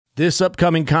This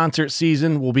upcoming concert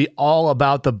season will be all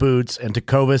about the boots, and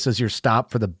Tecovas is your stop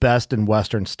for the best in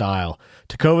Western style.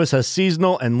 Tecovas has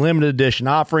seasonal and limited edition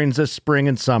offerings this spring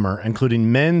and summer,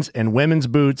 including men's and women's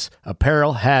boots,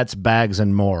 apparel, hats, bags,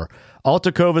 and more. All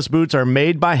Tecovas boots are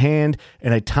made by hand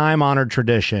in a time-honored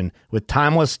tradition with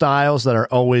timeless styles that are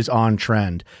always on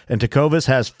trend. And Tecovas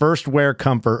has first wear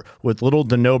comfort with little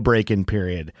to no break-in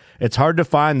period. It's hard to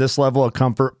find this level of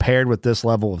comfort paired with this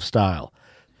level of style.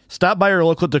 Stop by your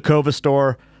local Tecovas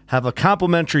store, have a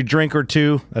complimentary drink or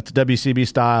two, that's WCB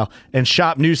style, and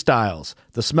shop new styles.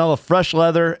 The smell of fresh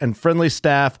leather and friendly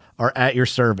staff are at your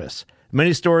service.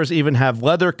 Many stores even have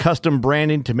leather custom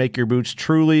branding to make your boots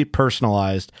truly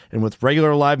personalized. And with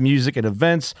regular live music and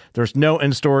events, there's no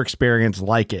in-store experience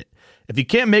like it. If you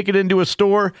can't make it into a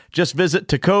store, just visit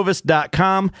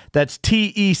tecovas.com. That's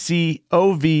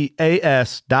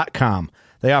TECOVAS.com.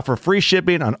 They offer free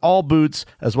shipping on all boots,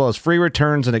 as well as free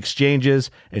returns and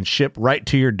exchanges, and ship right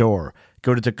to your door.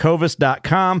 Go to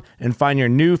tecovas.com and find your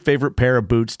new favorite pair of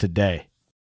boots today.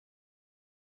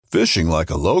 Fishing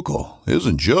like a local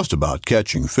isn't just about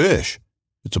catching fish.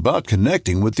 It's about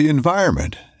connecting with the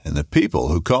environment and the people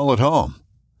who call it home.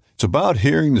 It's about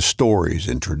hearing the stories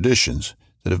and traditions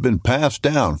that have been passed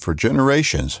down for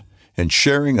generations and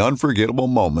sharing unforgettable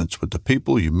moments with the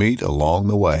people you meet along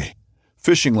the way.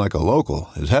 Fishing like a local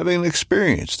is having an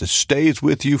experience that stays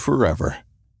with you forever.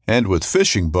 And with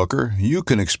Fishing Booker, you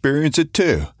can experience it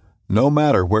too, no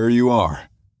matter where you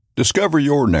are. Discover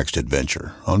your next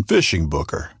adventure on Fishing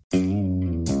Booker.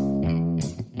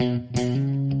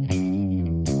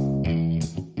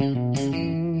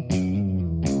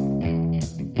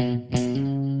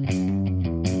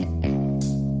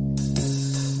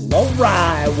 All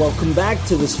right, welcome back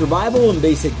to the Survival and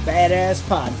Basic Badass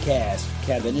Podcast,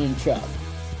 Kevin and Chuck.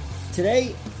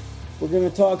 Today, we're going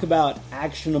to talk about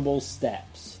actionable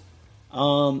steps. A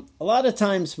lot of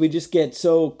times we just get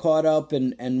so caught up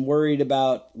and worried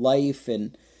about life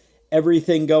and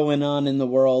everything going on in the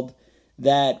world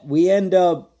that we end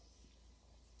up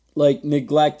like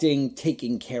neglecting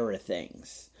taking care of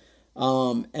things.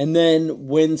 And then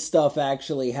when stuff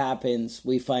actually happens,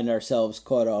 we find ourselves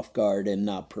caught off guard and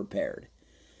not prepared.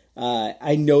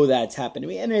 I know that's happened to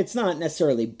me, and it's not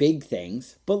necessarily big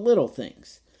things, but little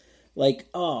things. Like,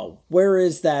 oh, where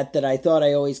is that I thought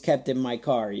I always kept in my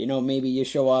car? You know, maybe you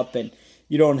show up and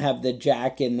you don't have the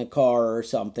jack in the car or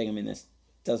something. I mean, this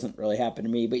doesn't really happen to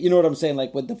me, but you know what I'm saying?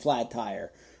 Like with the flat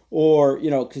tire. Or,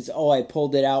 you know, because, I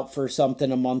pulled it out for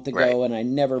something a month ago right, and I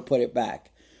never put it back.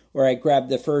 Or I grabbed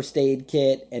the first aid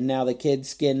kit and now the kid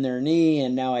skinned their knee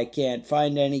and now I can't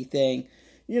find anything.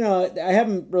 You know, I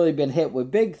haven't really been hit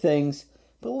with big things,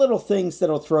 but little things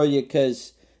that'll throw you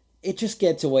because it just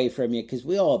gets away from you because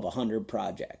we all have 100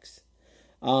 projects.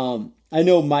 I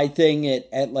know my thing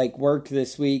at like work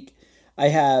this week, I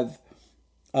have,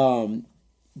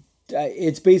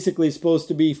 it's basically supposed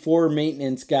to be 4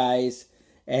 maintenance guys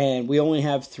and we only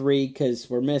have 3 because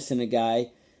we're missing a guy.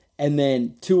 And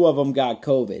then 2 of them got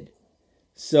COVID.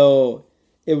 So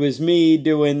it was me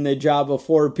doing the job of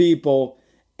 4 people.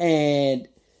 And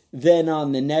then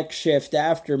on the next shift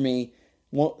after me,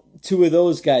 2 of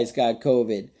those guys got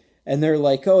COVID. And they're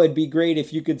like, oh, it'd be great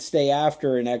if you could stay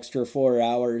after an extra 4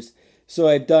 hours. So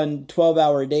I've done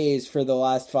 12-hour days for the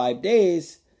last 5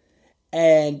 days.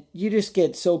 And you just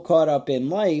get so caught up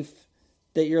in life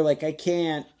that you're like, I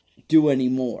can't do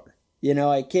anymore. You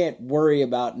know, I can't worry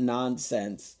about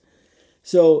nonsense.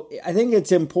 So I think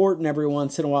it's important every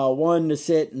once in a while, 1, to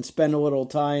sit and spend a little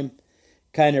time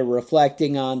kind of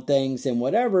reflecting on things and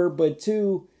whatever, but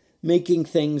 2, making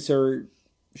sure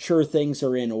things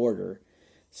are in order.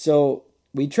 So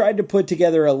we tried to put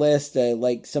together a list of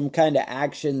like some kind of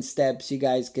action steps you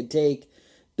guys could take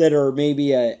that are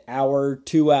maybe an hour,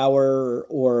 2 hour,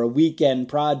 or a weekend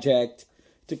project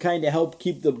to kind of help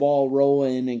keep the ball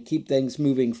rolling and keep things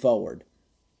moving forward.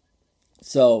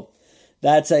 So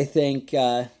that's, I think,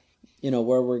 where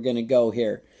we're going to go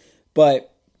here.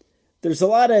 But there's a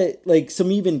lot of, like,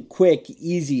 some even quick,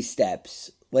 easy steps,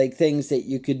 like things that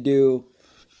you could do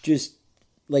just,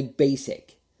 like,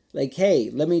 basic. Like,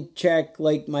 hey, let me check,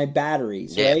 like, my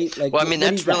batteries, right? Like, well, I mean,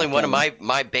 that's really one of my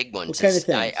big ones. What kind of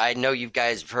things? I know you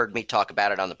guys have heard me talk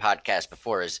about it on the podcast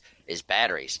before, is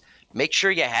batteries. Make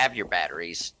sure you have your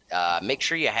batteries. Make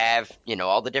sure you have,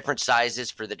 all the different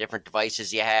sizes for the different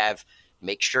devices you have.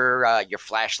 Make sure your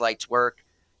flashlights work,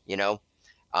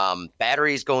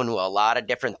 Batteries go into a lot of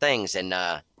different things, and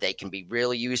they can be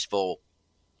really useful,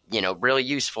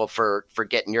 for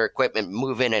getting your equipment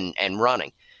moving and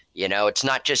running. It's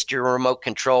not just your remote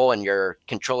control and your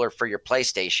controller for your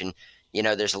PlayStation.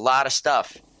 There's a lot of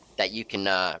stuff that you can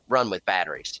run with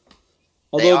batteries.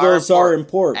 Although those are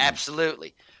important.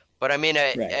 Absolutely. But I mean,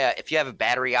 if you have a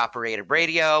battery operated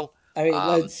radio, I mean,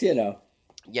 let's,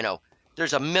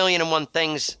 there's a million and one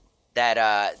things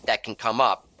that can come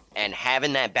up, and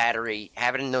having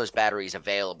those batteries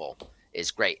available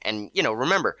is great. And,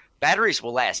 remember, batteries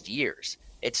will last years.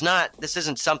 This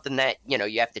isn't something that,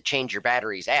 you have to change your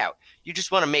batteries out. You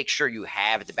just want to make sure you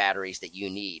have the batteries that you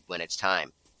need when it's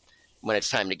time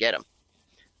to get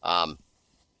them.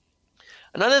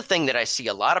 Another thing that I see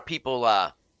a lot of people,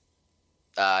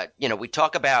 we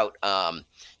talk about,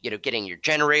 getting your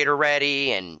generator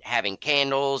ready and having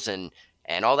candles and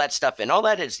all that stuff. And all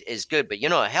that is good. But,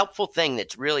 a helpful thing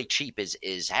that's really cheap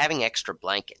is having extra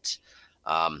blankets.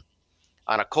 On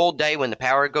a cold day when the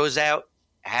power goes out,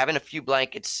 having a few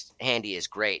blankets handy is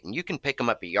great. And you can pick them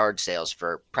up at yard sales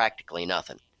for practically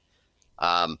nothing.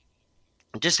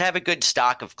 Just have a good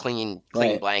stock of clean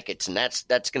blankets, and that's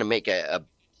going to make going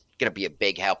to be a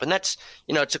big help. And that's,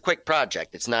 it's a quick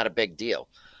project. It's not a big deal.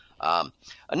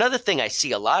 Another thing I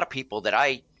see a lot of people that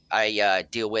I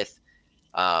deal with,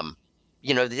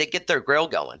 they get their grill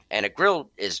going, and a grill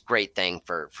is a great thing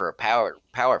for a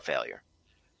power failure.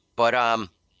 But, how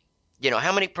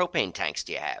many propane tanks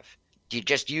do you have? Do you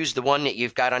just use the one that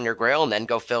you've got on your grill and then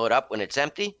go fill it up when it's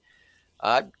empty?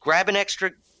 Grab an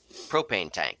extra propane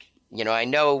tank. I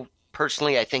know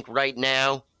personally, I think right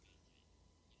now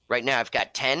I've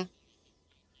got 10.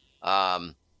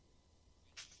 5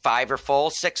 are full,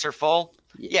 6 are full.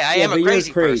 Yeah, I am a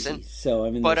crazy person. So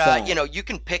I mean, but you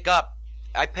can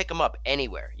I pick them up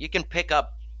anywhere. You can pick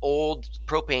up old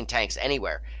propane tanks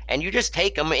anywhere, and you just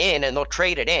take them in, and they'll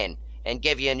trade it in and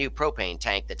give you a new propane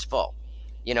tank that's full.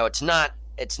 It's not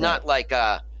like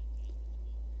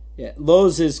Yeah,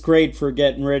 Lowe's is great for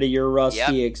getting rid of your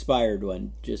rusty expired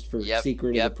one, just for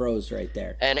secret of the pros right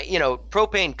there. And,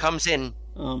 propane comes in.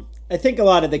 I think a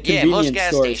lot of the convenience most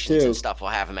gas stores stations too. And stuff will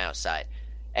have them outside.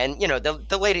 And,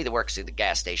 the lady that works at the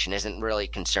gas station isn't really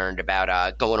concerned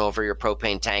about going over your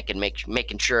propane tank and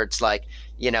making sure it's not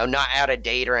out of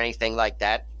date or anything like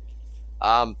that.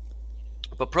 But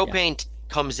propane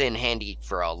comes in handy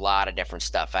for a lot of different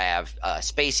stuff. I have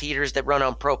space heaters that run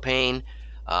on propane.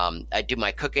 I do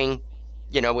my cooking,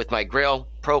 with my grill,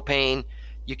 propane.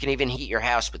 You can even heat your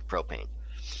house with propane.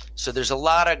 So there's a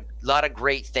lot of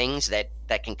great things that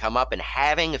can come up, and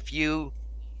having a few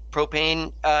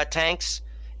propane tanks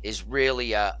is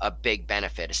really a big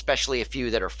benefit, especially a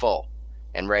few that are full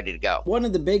and ready to go. One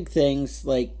of the big things,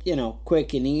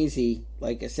 quick and easy,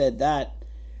 like I said, that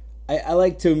I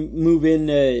like to move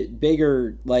into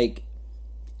bigger,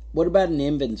 what about an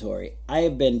inventory? I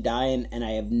have been dying and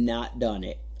I have not done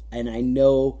it. And I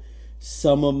know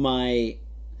some of I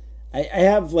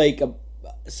have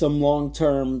some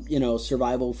long-term,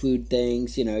 survival food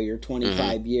things, your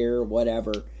 25-year,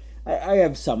 whatever. I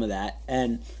have some of that.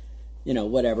 And,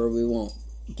 whatever, we won't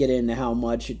get into how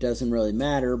much, it doesn't really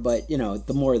matter. But,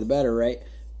 the more the better, right?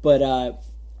 But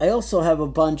I also have a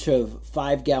bunch of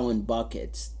 5-gallon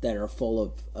buckets that are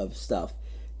full of stuff.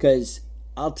 Because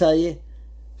I'll tell you,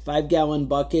 5-gallon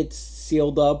buckets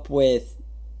sealed up with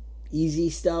easy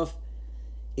stuff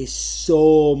is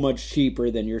so much cheaper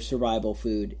than your survival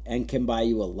food and can buy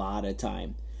you a lot of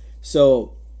time.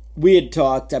 So we had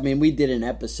talked, we did an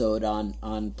episode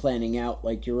on planning out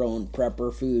your own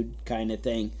prepper food kind of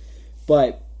thing.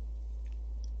 But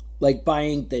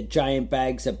buying the giant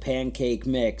bags of pancake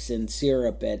mix and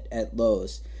syrup at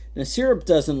Lowe's. Now syrup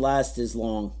doesn't last as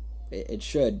long. It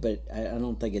should, but I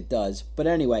don't think it does. But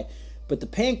anyway, but the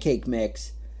pancake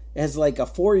mix has a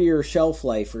 4-year shelf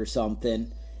life or something,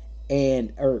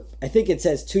 or I think it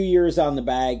says 2 years on the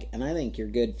bag, and I think you're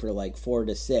good for 4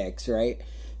 to 6, right?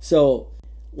 So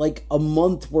a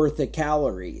month worth of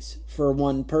calories for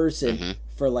one person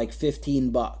for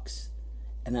 $15,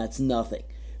 and that's nothing.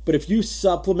 But if you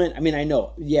supplement, I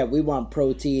know, we want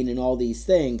protein and all these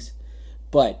things,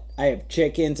 but I have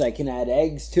chickens, I can add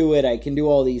eggs to it, I can do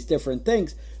all these different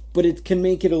things. But it can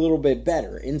make it a little bit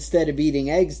better. Instead of eating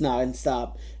eggs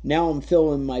nonstop, now I'm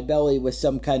filling my belly with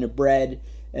some kind of bread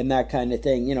and that kind of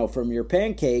thing, from your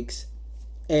pancakes.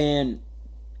 And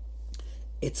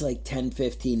it's $10,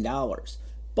 $15.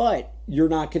 But you're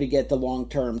not going to get the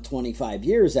long-term 25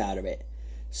 years out of it.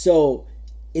 So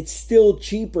it's still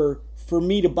cheaper for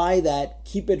me to buy that,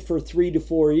 keep it for 3 to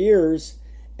 4 years,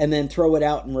 and then throw it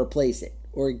out and replace it.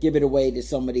 Or give it away to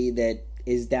somebody that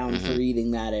is down for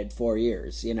eating that at 4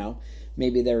 years,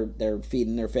 Maybe they're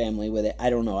feeding their family with it.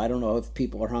 I don't know. I don't know if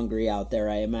people are hungry out there.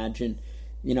 I imagine,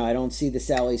 I don't see the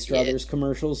Sally Struthers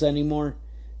commercials anymore.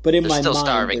 But in my mind,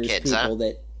 there's kids, people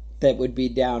that would be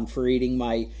down for eating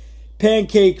my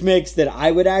pancake mix that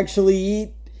I would actually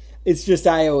eat. It's just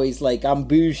I always I'm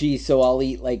bougie, so I'll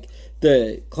eat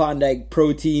the Klondike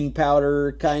protein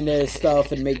powder kind of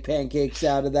stuff and make pancakes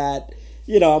out of that.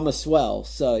 I'm a swell,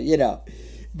 so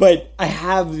but I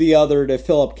have the other to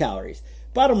fill up calories.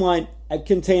 Bottom line, I have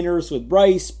containers with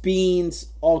rice, beans,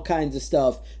 all kinds of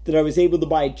stuff that I was able to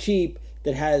buy cheap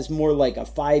that has more like a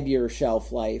 5-year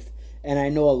shelf life. And I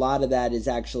know a lot of that is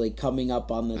actually coming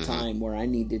up on the time where I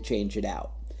need to change it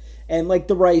out. And like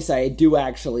the rice, I do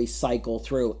actually cycle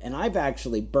through. And I've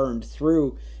actually burned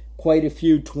through quite a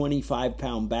few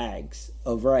 25-pound bags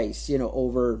of rice,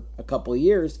 over a couple of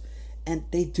years. And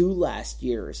they do last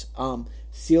years.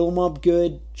 Seal them up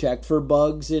good, check for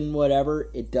bugs and whatever.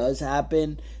 It does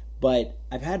happen. But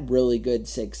I've had really good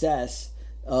success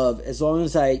of, as long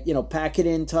as I, pack it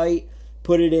in tight,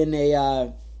 put it in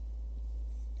a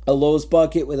Lowe's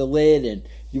bucket with a lid, and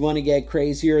you want to get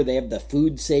crazier, they have the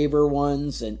food saver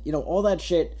ones, and all that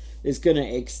shit is going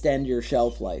to extend your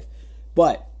shelf life.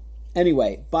 But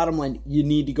anyway, bottom line, you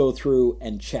need to go through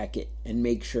and check it and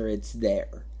make sure it's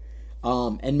there.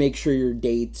 And make sure your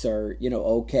dates are,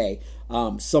 okay.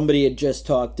 Somebody had just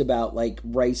talked about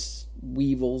rice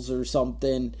weevils or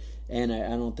something, and I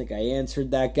don't think I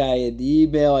answered that guy in the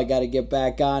email. I got to get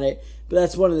back on it. But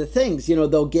that's one of the things,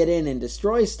 they'll get in and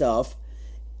destroy stuff,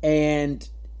 and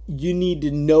you need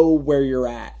to know where you're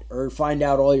at, or find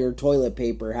out all your toilet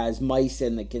paper has mice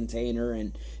in the container,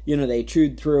 and, they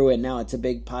chewed through, and now it's a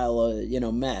big pile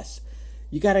of, mess.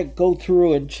 You got to go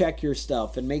through and check your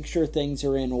stuff and make sure things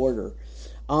are in order.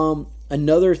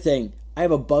 Another thing, I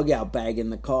have a bug out bag in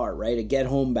the car, right? A get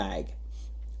home bag.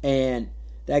 And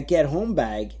that get home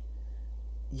bag,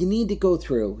 you need to go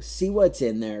through, see what's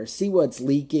in there, see what's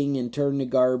leaking and turn to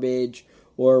garbage,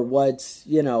 or what's,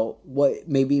 what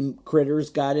maybe critters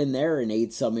got in there and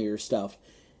ate some of your stuff.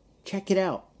 Check it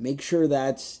out. Make sure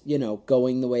that's,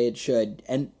 going the way it should.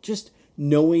 And just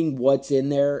knowing what's in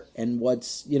there and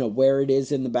what's, where it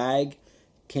is in the bag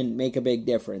can make a big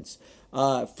difference.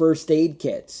 First aid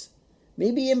kits.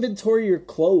 Maybe inventory your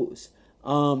clothes.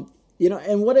 And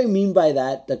what I mean by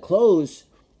that, the clothes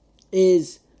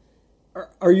is,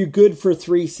 are you good for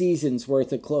 3 seasons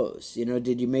worth of clothes?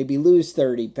 Did you maybe lose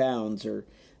 30 pounds? Or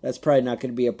that's probably not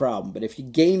going to be a problem. But if you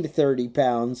gained 30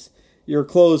 pounds, your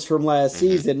clothes from last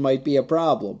season might be a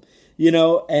problem.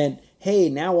 And hey,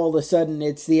 now all of a sudden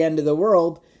it's the end of the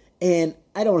world and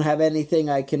I don't have anything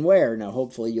I can wear. Now,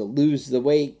 hopefully you'll lose the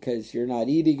weight because you're not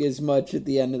eating as much at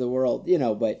the end of the world,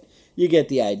 but you get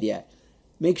the idea.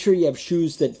 Make sure you have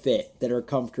shoes that fit, that are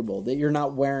comfortable, that you're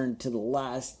not wearing to the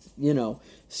last,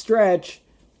 stretch.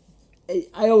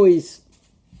 I always,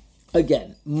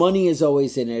 again, money is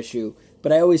always an issue,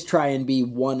 but I always try and be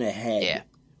one ahead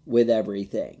with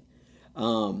everything,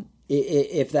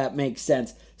 if that makes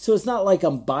sense. So it's not like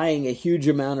I'm buying a huge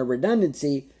amount of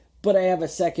redundancy, but I have a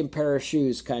second pair of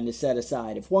shoes kind of set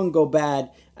aside. If one go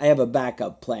bad, I have a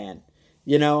backup plan,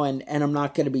 and I'm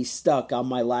not going to be stuck on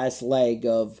my last leg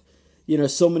of,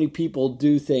 so many people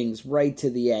do things right to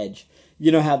the edge.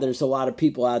 You know how there's a lot of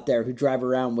people out there who drive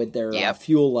around with their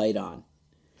fuel light on,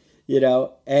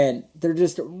 and they're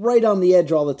just right on the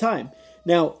edge all the time.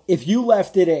 Now, if you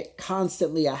left it at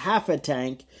constantly a half a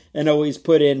tank and always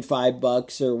put in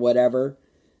 $5 or whatever,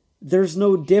 there's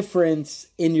no difference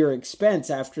in your expense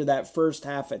after that first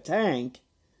half a tank,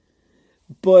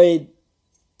 but,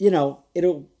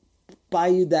 it'll buy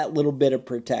you that little bit of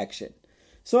protection.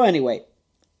 So anyway,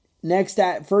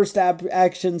 first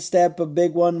action step, a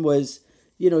big one was,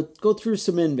 go through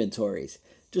some inventories.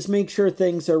 Just make sure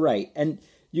things are right. And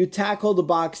you tackle the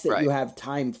box that you have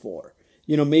time for.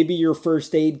 Maybe your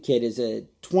first aid kit is a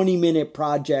 20-minute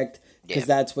project because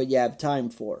that's what you have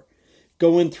time for.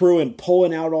 Going through and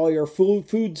pulling out all your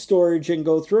food storage and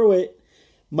go through it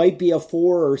might be a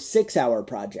 4 or 6 hour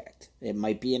project. It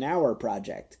might be an hour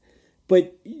project.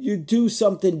 But you do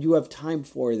something you have time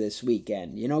for this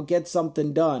weekend. Get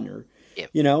something done, or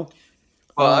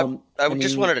Well, I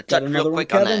just wanted to touch real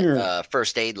quick on that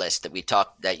first aid list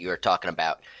that you were talking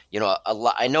about.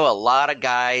 I know a lot of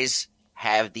guys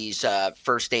have these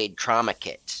first aid trauma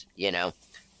kits,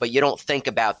 but you don't think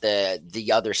about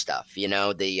the other stuff, the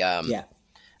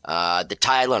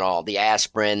Tylenol, the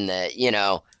aspirin,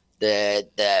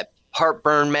 the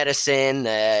heartburn medicine,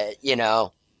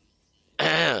 that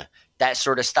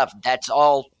sort of stuff. That's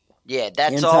all. Yeah,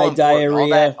 that's all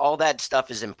important. All that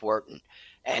stuff is important.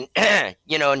 And and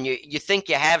you think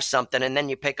you have something, and then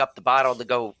you pick up the bottle to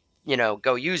go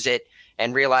use it,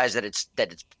 and realize that it's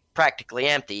practically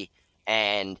empty,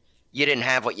 and you didn't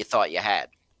have what you thought you had.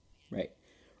 Right.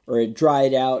 Or it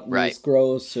dried out and it's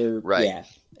gross, or yeah,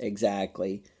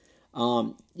 exactly.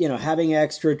 Having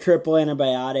extra triple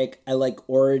antibiotic. I like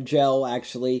Oragel,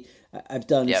 actually. I've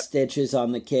done stitches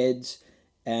on the kids.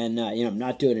 And, I'm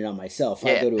not doing it on myself.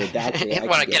 I go to a doctor. You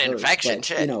want to get an infection.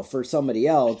 But, for somebody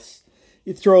else,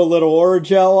 you throw a little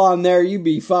Oragel on there, you'd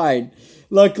be fine.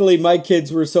 Luckily, my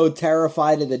kids were so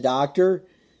terrified of the doctor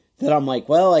that I'm like,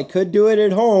 well, I could do it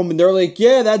at home. And they're like,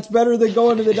 yeah, that's better than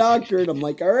going to the doctor. And I'm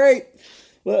like, all right,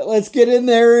 let's get in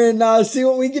there and see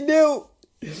what we can do.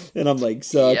 And I'm like,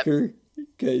 sucker,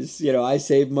 because, I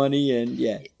save money and,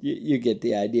 you get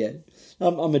the idea.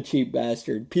 I'm a cheap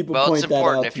bastard. People point that out. Well, it's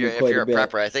important if you're a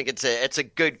prepper. I think it's a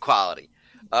good quality.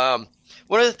 One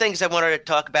of the things I wanted to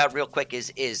talk about real quick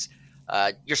is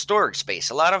your storage space.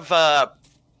 A lot of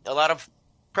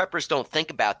preppers don't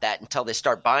think about that until they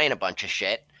start buying a bunch of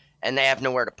shit and they have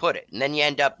nowhere to put it, and then you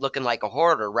end up looking like a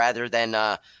hoarder rather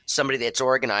than somebody that's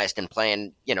organized and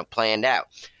planned out.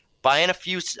 Buying a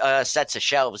few sets of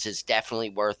shelves is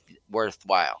definitely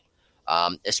worthwhile,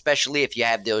 especially if you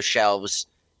have those shelves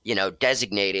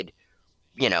designated,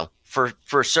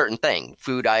 for certain thing,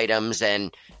 food items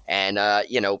and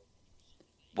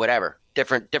whatever,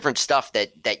 different stuff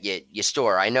that you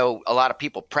store. I know a lot of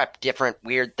people prep different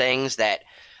weird things that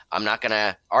I'm not going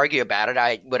to argue about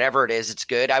it. Whatever it is, it's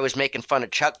good. I was making fun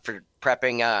of Chuck for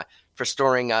prepping, for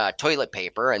storing toilet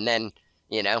paper. And then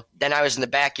I was in the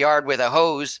backyard with a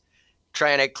hose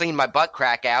trying to clean my butt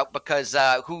crack out because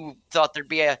who thought there'd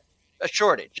be a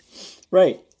shortage?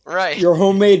 Right. Right. Your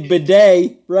homemade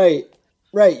bidet. Right.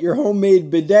 Your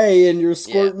homemade bidet and you're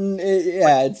squirting.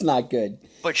 It's not good.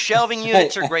 But shelving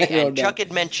units are great. And Chuck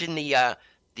had mentioned the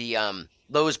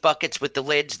Lowe's buckets with the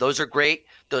lids. Those are great.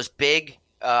 Those big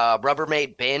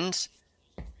Rubbermaid bins,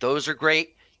 those are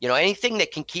great. Anything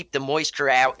that can keep the moisture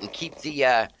out and keep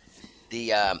the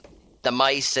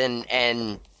mice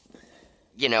and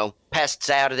pests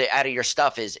out of your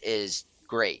stuff is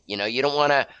great. You don't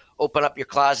want to open up your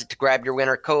closet to grab your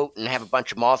winter coat and have a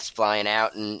bunch of moths flying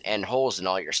out and holes in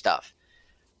all your stuff.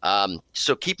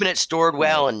 So keeping it stored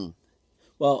well and.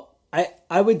 Well,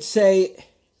 I would say,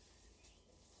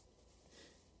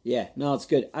 it's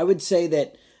good. I would say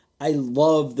that I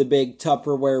love the big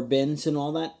Tupperware bins and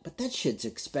all that, but that shit's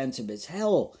expensive as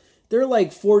hell. They're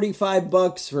like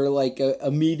 $45 for like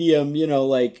a medium,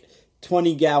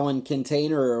 20-gallon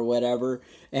container or whatever.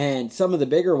 And some of the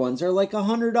bigger ones are like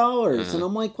 $100. Mm-hmm. And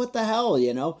I'm like, what the hell,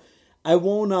 I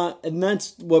won't, and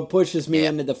that's what pushes me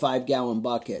into the 5-gallon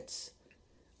buckets.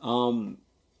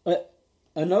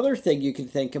 Another thing you can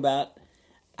think about,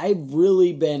 I've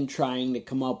really been trying to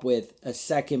come up with a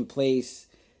second place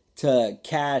to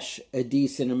cache a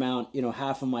decent amount,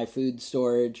 half of my food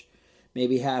storage,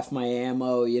 maybe half my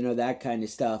ammo, that kind of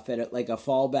stuff at like a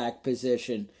fallback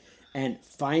position, and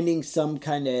finding some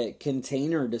kind of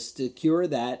container to secure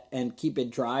that and keep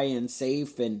it dry and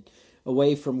safe and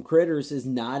away from critters is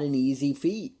not an easy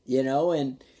feat,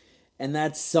 and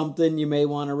that's something you may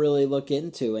want to really look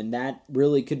into, and that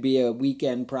really could be a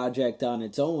weekend project on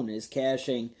its own, is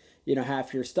caching,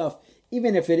 half your stuff.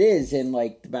 Even if it is in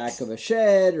like the back of a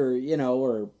shed or,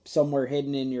 or somewhere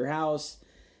hidden in your house.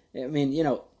 I mean,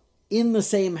 in the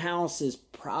same house is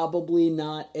probably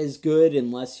not as good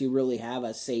unless you really have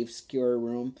a safe, secure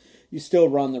room. You still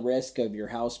run the risk of your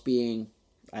house being,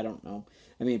 I don't know.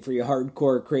 I mean, for you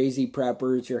hardcore crazy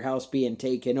preppers, your house being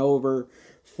taken over.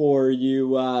 For you,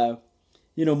 more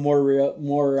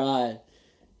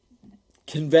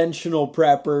conventional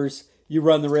preppers, you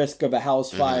run the risk of a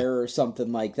house fire or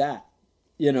something like that.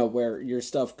 Where your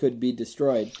stuff could be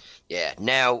destroyed. Yeah.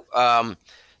 Now,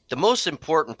 the most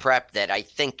important prep that I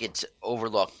think it's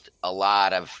overlooked a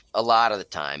lot of the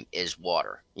time is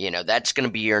water. That's going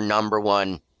to be your number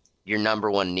one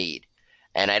need.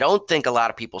 And I don't think a lot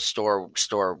of people store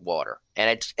water.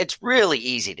 And it's really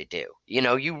easy to do.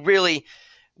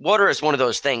 Water is one of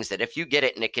those things that if you get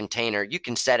it in a container, you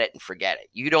can set it and forget it.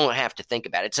 You don't have to think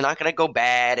about it. It's not going to go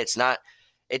bad. It's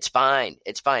fine.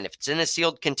 It's fine. If it's in a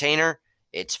sealed container,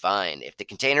 it's fine. If the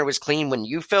container was clean when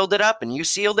you filled it up and you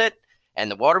sealed it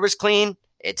and the water was clean,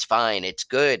 it's fine. It's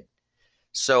good.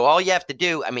 So all you have to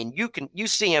do, I mean, you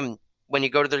see them when you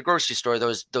go to the grocery store,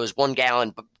 those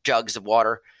 1-gallon jugs of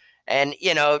water, and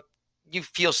you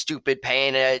feel stupid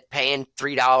paying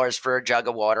 $3 for a jug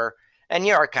of water, and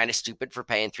you are kind of stupid for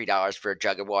paying $3 for a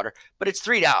jug of water, but it's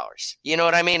 $3. You know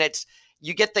what I mean?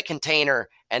 You get the container,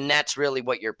 and that's really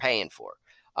what you're paying for.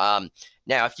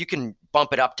 Now, if you can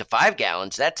bump it up to 5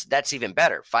 gallons, that's even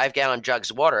better. 5-gallon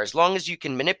jugs of water, as long as you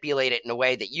can manipulate it in a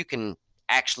way that you can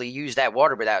actually use that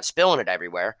water without spilling it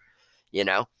everywhere,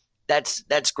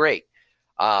 that's great.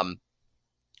 A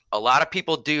lot of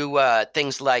people do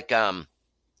things like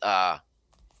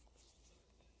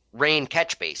rain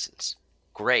catch basins.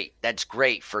 Great. That's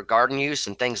great for garden use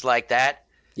and things like that.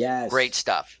 Yes. Great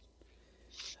stuff.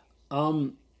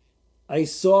 I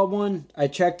saw one. I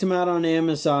checked them out on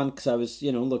Amazon because I was,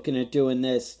 looking at doing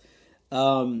this.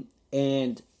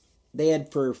 And they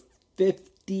had for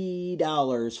 $50,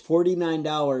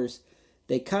 $49.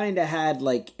 They kind of had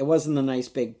like, it wasn't a nice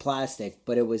big plastic,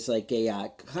 but it was like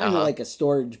a kind of like a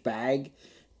storage bag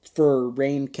for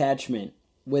rain catchment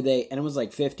and it was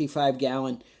like 55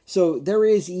 gallon. So there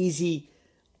is easy,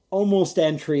 almost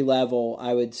entry level,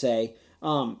 I would say.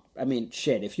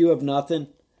 If you have nothing,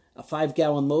 a 5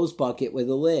 gallon Lowe's bucket with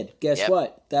a lid, guess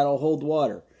what? That'll hold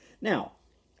water. Now,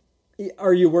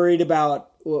 are you worried about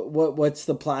what's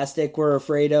the plastic we're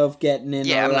afraid of getting in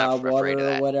our water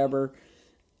or whatever?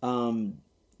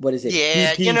 What is it?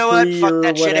 Yeah, BP you know what? Fuck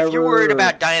that shit. Whatever, if you're worried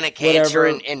about dying of cancer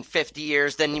in 50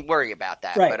 years, then you worry about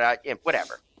that. Right. But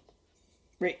whatever.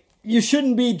 Right. You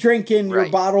shouldn't be drinking your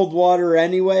bottled water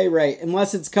anyway, right?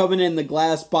 Unless it's coming in the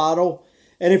glass bottle.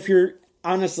 And if you're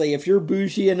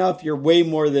bougie enough, you're way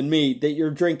more than me, that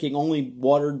you're drinking only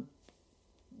water,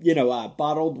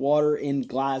 bottled water in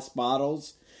glass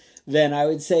bottles, then I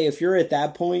would say if you're at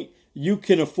that point, you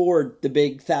can afford the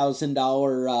big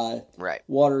 $1,000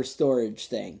 water storage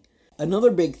thing.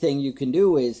 Another big thing you can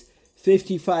do is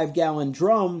 55-gallon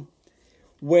drum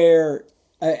where,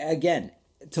 again,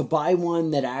 to buy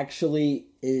one that actually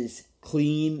is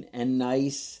clean and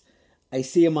nice. I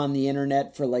see them on the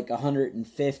internet for like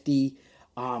 $150.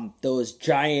 Those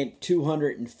giant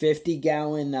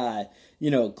 250-gallon,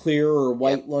 clear or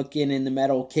white looking in the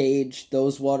metal cage,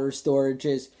 those water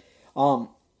storages.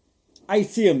 I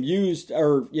see them used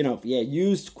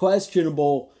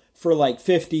questionable for like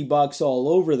 $50 all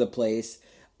over the place.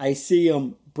 I see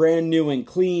them brand new and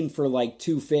clean for like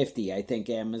 $250. I think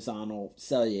Amazon will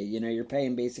sell you. You're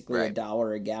paying basically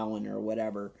 $1 a gallon or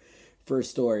whatever for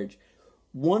storage.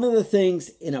 One of the things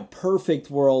in a perfect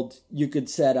world you could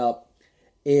set up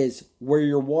is where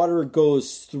your water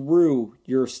goes through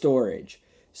your storage.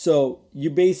 So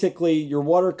your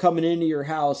water coming into your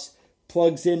house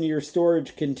plugs into your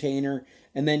storage container,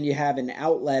 and then you have an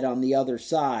outlet on the other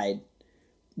side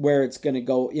where it's going to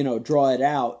go, draw it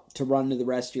out to run to the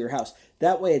rest of your house.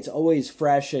 That way it's always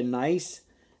fresh and nice.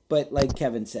 But like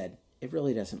Kevin said, it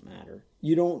really doesn't matter.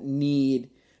 You don't need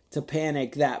to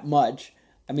panic that much.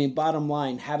 Bottom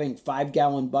line, having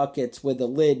 5-gallon buckets with a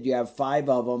lid, you have 5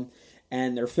 of them,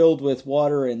 and they're filled with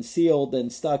water and sealed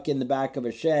and stuck in the back of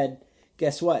a shed.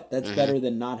 Guess what? That's better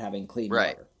than not having clean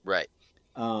water. Right.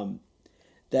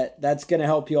 That's going to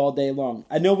help you all day long.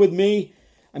 I know with me,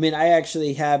 I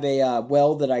actually have a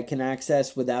well that I can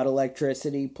access without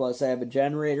electricity, plus I have a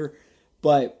generator.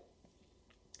 But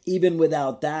even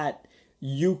without that,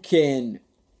 you can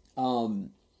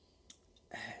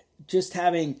just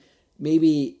having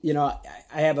maybe,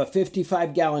 I have a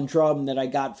 55-gallon drum that I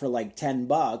got for like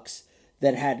 $10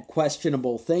 that had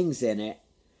questionable things in it.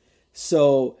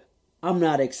 So I'm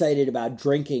not excited about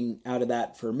drinking out of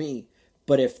that for me.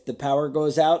 But if the power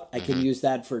goes out, I can use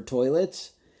that for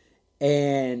toilets.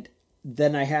 And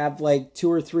then I have like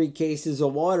 2 or 3 cases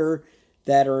of water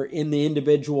that are in the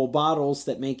individual bottles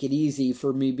that make it easy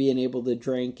for me being able to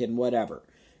drink and whatever.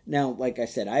 Now, like I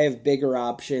said, I have bigger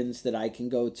options that I can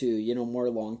go to, more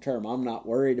long term. I'm not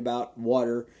worried about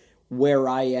water where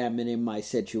I am and in my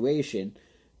situation.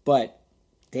 But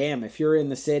damn, if you're in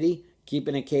the city,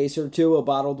 keeping a case or 2 of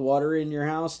bottled water in your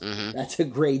house, that's a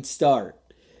great start,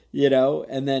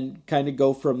 and then kind of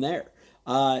go from there.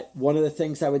 One of the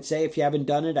things I would say, if you haven't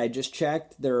done it, I just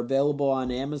checked. They're available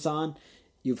on Amazon.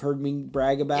 You've heard me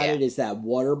brag about it, is that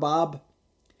water bob.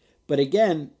 But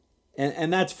again,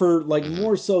 and that's for like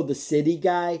more so the city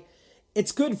guy.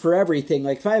 It's good for everything.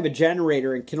 Like if I have a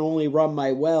generator and can only run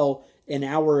my well an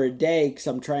hour a day because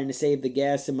I'm trying to save the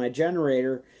gas in my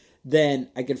generator, then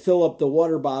I could fill up the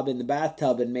water bob in the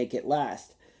bathtub and make it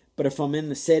last. But if I'm in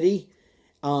the city,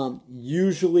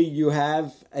 usually you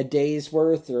have a day's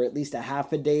worth or at least a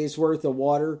half a day's worth of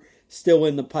water still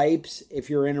in the pipes if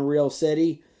you're in a real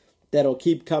city that'll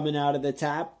keep coming out of the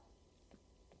tap.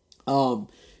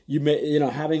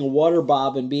 Having a water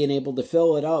bob and being able to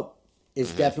fill it up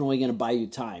is definitely going to buy you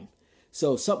time.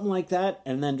 So something like that,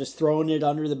 and then just throwing it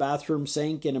under the bathroom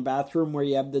sink in a bathroom where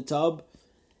you have the tub.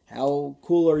 How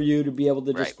cool are you to be able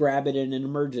to just grab it in an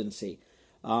emergency?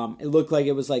 It looked like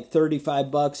it was like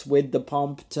 $35 with the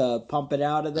pump to pump it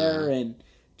out of there, and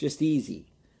just easy.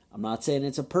 I'm not saying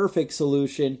it's a perfect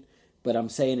solution, but I'm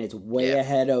saying it's way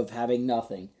ahead of having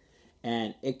nothing.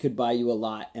 And it could buy you a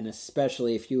lot, and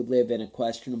especially if you live in a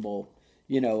questionable,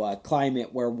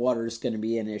 climate where water is going to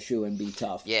be an issue and be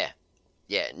tough. Yeah.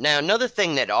 Now, another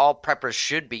thing that all preppers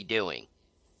should be doing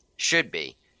should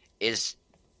be, is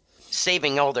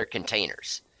saving all their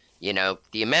containers. You know,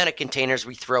 the amount of containers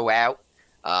we throw out,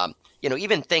 you know,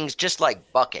 even things just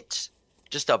like buckets.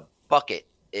 Just a bucket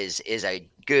is a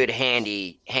good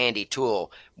handy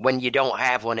tool when you don't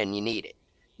have one and you need it.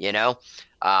 You know,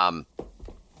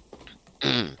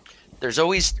 there's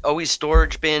always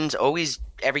storage bins, always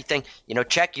everything. You know,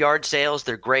 check yard sales;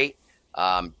 they're great.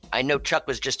 I know Chuck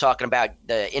was just talking about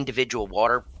the individual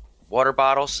water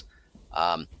bottles,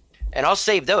 and I'll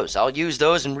save those. I'll use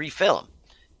those and refill them.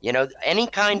 You know, any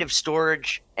kind of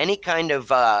storage, any kind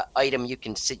of item you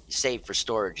can save for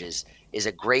storage is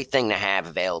a great thing to have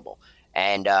available.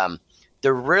 And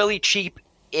they're really cheap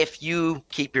if you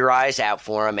keep your eyes out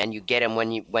for them and you get them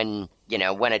when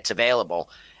it's available,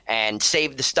 and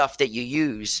save the stuff that you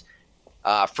use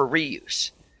for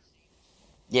reuse.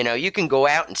 You know, you can go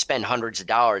out and spend hundreds of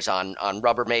dollars on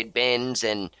Rubbermaid bins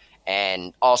and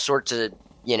all sorts of,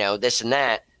 you know, this and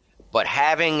that, but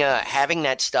having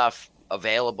that stuff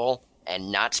available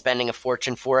and not spending a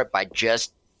fortune for it by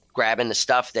just grabbing the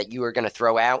stuff that you are going to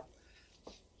throw out,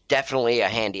 definitely a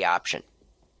handy option.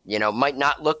 You know, might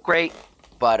not look great,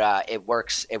 but it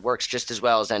works just as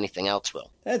well as anything else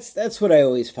will. That's what I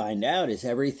always find out, is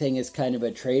everything is kind of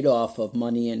a trade-off of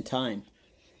money and time.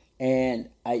 And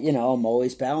I'm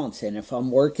always balancing. If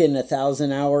I'm working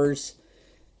 1,000 hours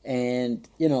and,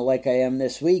 you know, like I am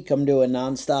this week, I'm doing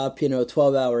nonstop,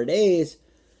 12-hour days,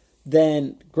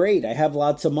 then great, I have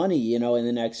lots of money, in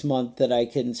the next month that I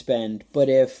can spend. But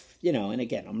if, and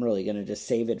again, I'm really going to just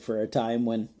save it for a time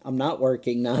when I'm not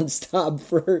working nonstop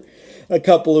for a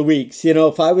couple of weeks.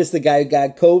 If I was the guy who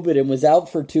got COVID and was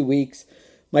out for 2 weeks,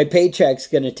 my paycheck's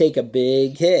going to take a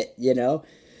big hit, and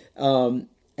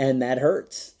that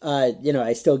hurts.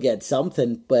 I still get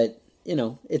something, but,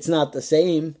 it's not the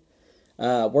same.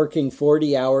 Working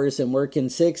 40 hours and working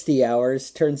 60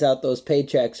 hours, turns out those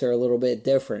paychecks are a little bit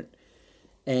different.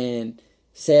 And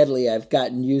sadly, I've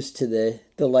gotten used to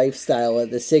the lifestyle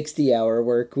of the 60-hour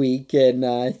work week, and,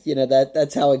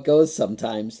 that's how it goes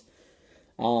sometimes.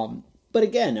 But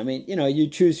again, I mean, you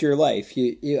choose your life.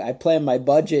 I plan my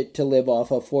budget to live off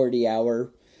a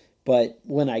 40-hour, but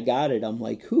when I got it, I'm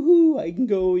like, hoo-hoo, I can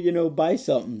go, buy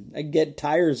something. I can get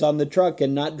tires on the truck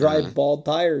and not drive bald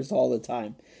tires all the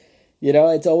time.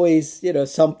 It's always,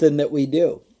 something that we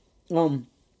do.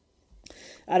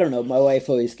 I don't know. My wife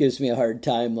always gives me a hard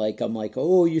time. Like, I'm like,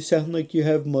 oh, you sound like you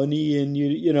have money and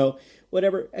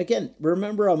whatever. Again,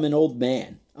 remember, I'm an old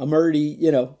man. I'm already,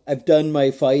 I've done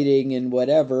my fighting and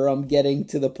whatever. I'm getting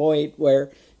to the point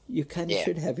where you kind of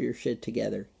should have your shit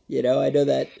together. I know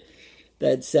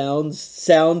that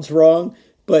sounds wrong,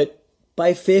 but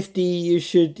by 50, you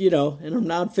should, and I'm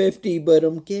not 50, but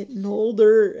I'm getting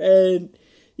older, and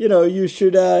you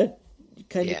should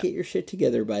kind of get your shit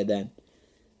together by then.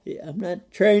 Yeah, I'm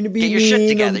not trying to be get your mean. Shit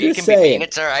together. You can saying. Be mean.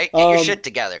 It's all right. Get your shit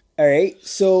together. All right.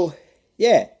 So,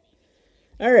 yeah.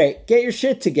 All right. Get your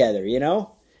shit together,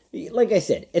 Like I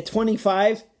said, at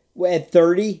 25, at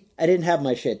 30, I didn't have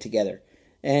my shit together.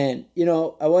 And,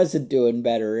 I wasn't doing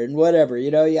better and whatever.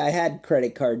 I had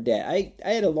credit card debt. I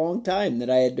had a long time that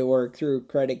I had to work through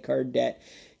credit card debt.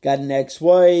 Got an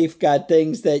ex-wife, got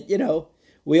things that,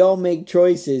 we all make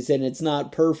choices, and it's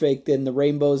not perfect in the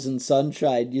rainbows and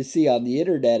sunshine you see on the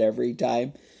internet every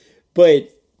time. But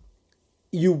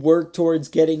you work towards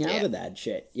getting out of that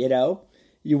shit,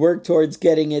 You work towards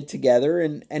getting it together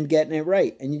and getting it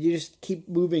right. And you just keep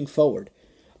moving forward.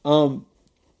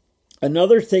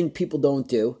 Another thing people don't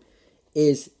do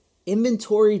is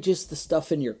inventory just the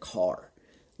stuff in your car.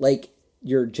 Like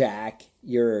your jack,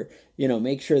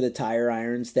 make sure the tire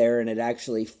iron's there and it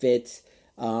actually fits.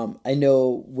 I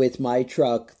know with my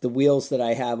truck, the wheels that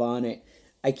I have on it,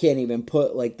 I can't even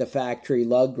put like the factory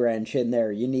lug wrench in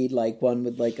there. You need like one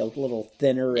with like a little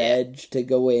thinner edge to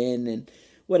go in and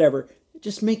whatever.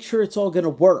 Just make sure it's all going to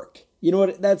work. You know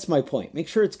what? That's my point. Make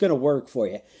sure it's going to work for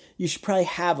you. You should probably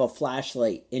have a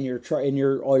flashlight in your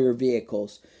all your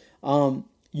vehicles.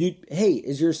 Hey,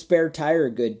 is your spare tire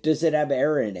good? Does it have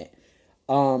air in it?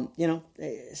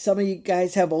 Some of you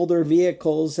guys have older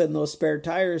vehicles and those spare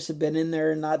tires have been in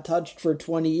there and not touched for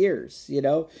 20 years.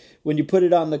 When you put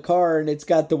it on the car and it's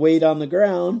got the weight on the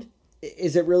ground,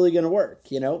 is it really going to work?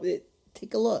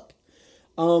 Take a look.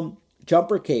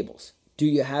 Jumper cables. Do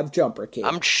you have jumper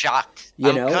cables? I'm shocked.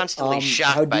 I'm constantly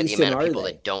shocked by the amount of people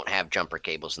that don't have jumper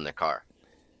cables in their car.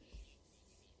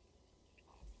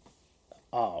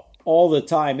 Oh, all the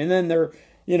time. And then they're,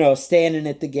 standing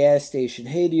at the gas station.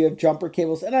 Hey, do you have jumper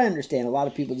cables? And I understand a lot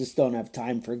of people just don't have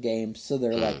time for games. So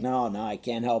they're like, no, I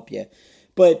can't help you.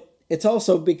 But it's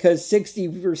also because 60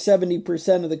 or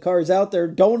 70% of the cars out there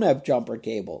don't have jumper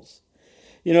cables.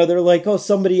 You know, they're like, oh,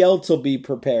 somebody else will be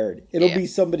prepared. It'll Yeah. be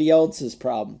somebody else's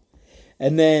problem.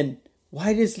 And then,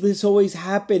 why does this always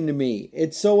happen to me?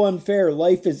 It's so unfair.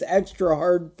 Life is extra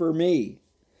hard for me.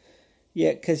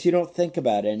 Yeah, because you don't think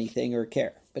about anything or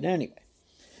care. But anyway.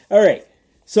 All right.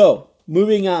 So,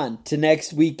 moving on to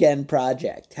next weekend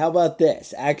project. How about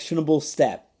this? Actionable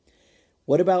step.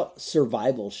 What about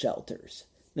survival shelters?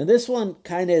 Now, this one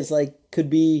kind of is like, could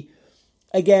be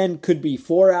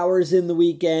 4 hours in the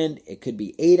weekend. It could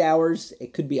be 8 hours.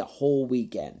 It could be a whole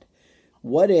weekend.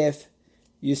 What if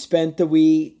you spent the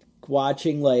week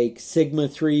watching like Sigma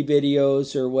 3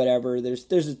 videos or whatever?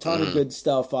 There's a ton of good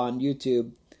stuff on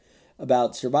YouTube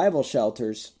about survival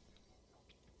shelters.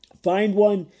 Find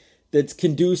one that's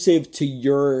conducive to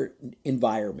your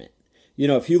environment. You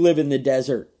know, if you live in the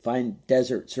desert, find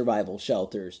desert survival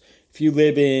shelters. If you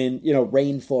live in,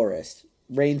 rainforest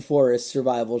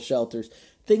survival shelters,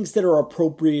 things that are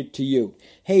appropriate to you.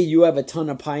 Hey, you have a ton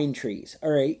of pine trees. All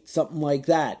right, something like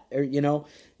that. Or,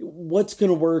 what's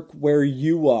going to work where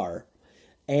you are?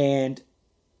 And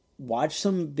watch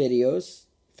some videos,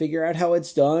 figure out how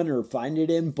it's done, or find it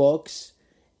in books,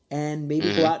 and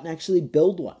maybe go out and actually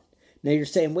build one. Now you're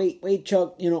saying, wait,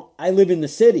 Chuck, I live in the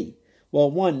city. Well,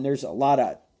 one, there's a lot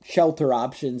of shelter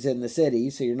options in the city,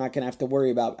 so you're not going to have to worry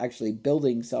about actually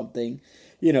building something,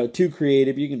 too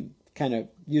creative. You can kind of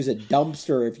use a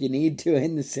dumpster if you need to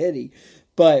in the city.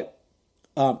 But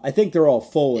I think they're all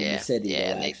full in the city.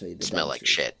 Yeah, though, and actually, they smell like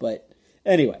shit. But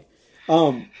anyway,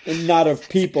 and not of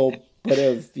people, but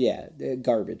of,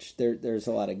 garbage. There's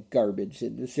a lot of garbage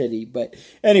in the city. But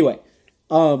anyway,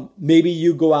 maybe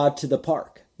you go out to the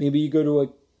park. Maybe you go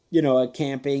to a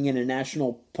camping in a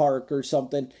national park or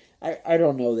something. I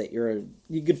don't know that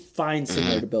you could find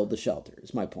somewhere to build a shelter,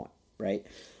 is my point, right?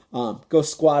 Go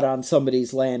squat on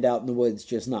somebody's land out in the woods,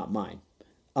 just not mine.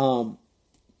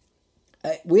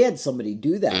 We had somebody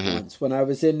do that once when I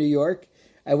was in New York.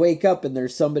 I wake up and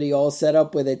there's somebody all set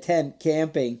up with a tent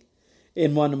camping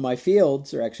in one of my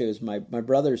fields, or actually it was my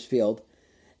brother's field,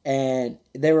 and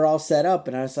they were all set up,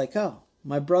 and I was like, oh,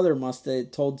 my brother must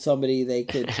have told somebody they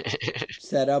could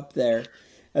set up there.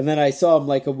 And then I saw him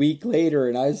like a week later,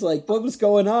 and I was like, what was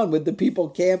going on with the people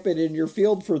camping in your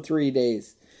field for 3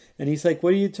 days? And he's like,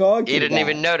 what are you talking about? You didn't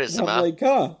even notice him, I'm like,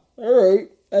 all right,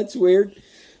 that's weird.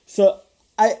 So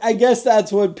I guess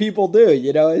that's what people do,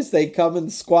 is they come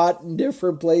and squat in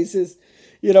different places,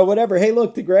 whatever. Hey,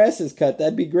 look, the grass is cut.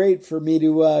 That'd be great for me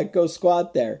to go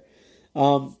squat there.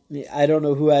 I don't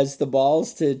know who has the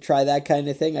balls to try that kind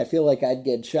of thing. I feel like I'd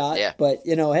get shot, but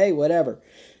hey, whatever.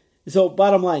 So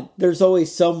bottom line, there's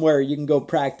always somewhere you can go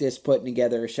practice putting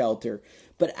together a shelter,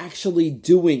 but actually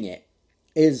doing it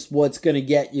is what's going to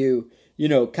get you,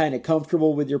 kind of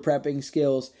comfortable with your prepping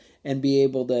skills and be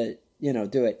able to,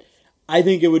 do it. I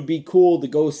think it would be cool to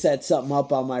go set something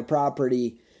up on my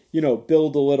property,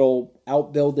 build a little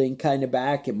outbuilding kind of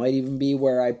back. It might even be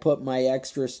where I put my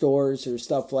extra stores or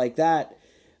stuff like that.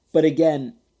 But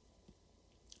again,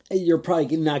 you're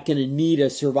probably not going to need a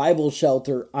survival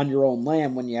shelter on your own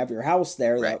land when you have your house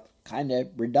there. Right. That's kind of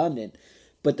redundant.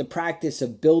 But the practice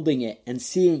of building it and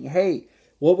seeing, hey,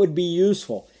 what would be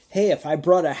useful? Hey, if I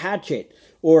brought a hatchet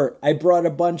or I brought a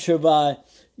bunch of,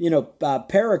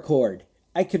 paracord,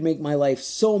 I could make my life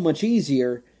so much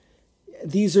easier.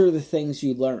 These are the things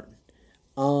you learn.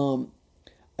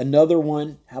 Another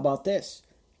one, how about this?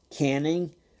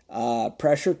 Canning,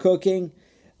 pressure cooking,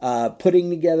 putting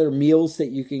together meals that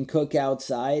you can cook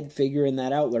outside, figuring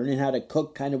that out, learning how to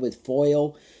cook kind of with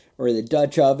foil or the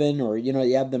Dutch oven, or, you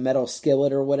have the metal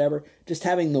skillet or whatever. Just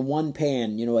having the one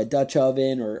pan, a Dutch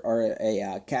oven or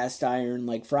a cast iron,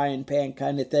 like frying pan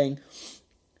kind of thing.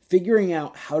 Figuring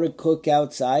out how to cook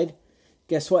outside,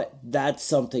 guess what? That's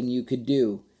something you could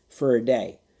do for a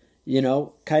day.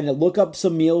 Kind of look up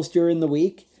some meals during the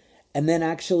week and then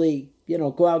actually,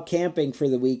 go out camping for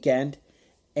the weekend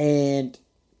and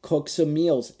cook some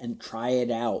meals and try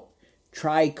it out.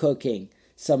 Try cooking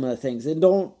some of the things. And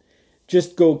don't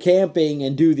just go camping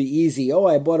and do the easy,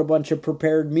 I bought a bunch of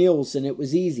prepared meals and it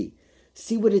was easy.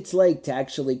 See what it's like to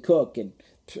actually cook. And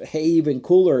hey, even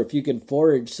cooler if you can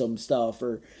forage some stuff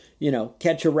or,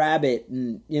 catch a rabbit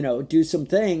and, do some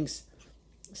things.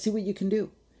 See what you can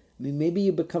do. I mean, maybe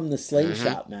you become the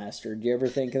slingshot master. Do you ever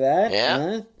think of that?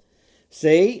 Yeah.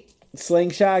 See?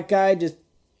 Slingshot guy just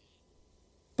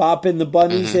popping the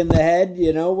bunnies in the head,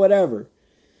 whatever.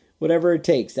 Whatever it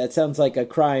takes. That sounds like a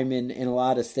crime in a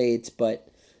lot of states, but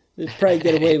they'd probably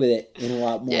get away with it in a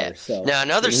lot more. Yeah. So now,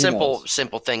 another simple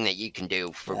thing that you can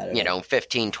do for,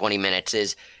 15, 20 minutes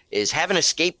is have an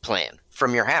escape plan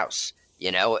from your house.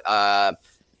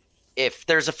 If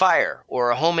there's a fire or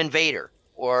a home invader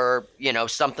or,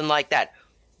 something like that,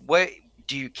 what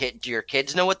do your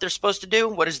kids know what they're supposed to do?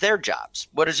 What is their jobs?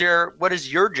 What is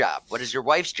your job? What is your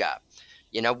wife's job?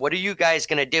 What are you guys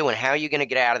going to do, and how are you going to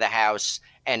get out of the house,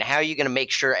 and how are you going to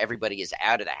make sure everybody is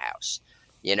out of the house?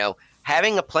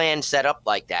 Having a plan set up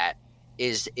like that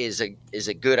is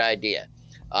a good idea.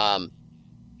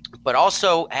 But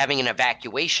also having an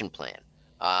evacuation plan,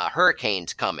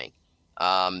 hurricanes coming,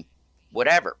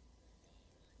 whatever's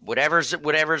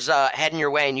heading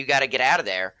your way and you got to get out of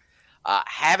there.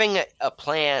 Having a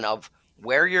plan of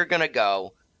where you're going to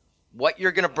go, what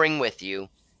you're going to bring with you,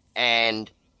 and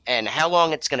how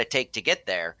long it's going to take to get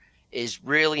there is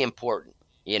really important.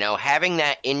 Having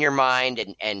that in your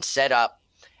mind and set up,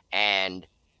 and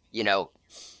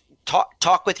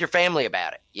talk with your family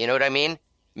about it. You know what I mean?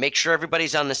 Make sure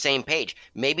everybody's on the same page.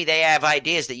 Maybe they have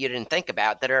ideas that you didn't think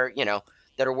about that are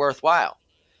worthwhile.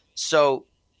 So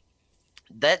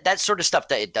that sort of stuff,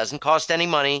 that it doesn't cost any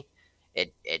money.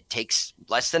 It takes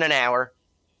less than an hour,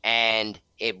 and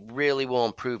it really will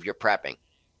improve your prepping.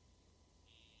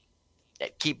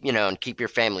 Keep your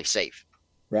family safe.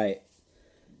 Right.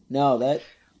 No,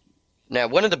 Now,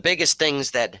 one of the biggest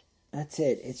things that's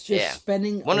it. It's just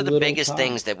spending one of the biggest time.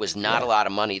 things that was not a lot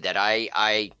of money that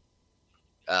I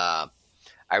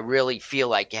really feel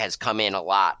like has come in a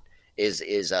lot is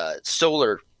a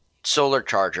solar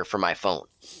charger for my phone.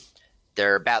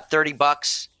 They're about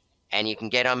 $30, and you can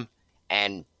get them.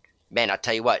 And man, I'll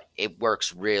tell you what, it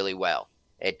works really well.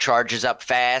 It charges up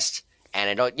fast,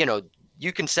 and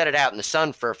you can set it out in the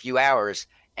sun for a few hours,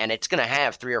 and it's going to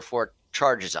have 3 or 4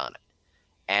 charges on it.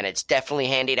 And it's definitely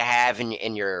handy to have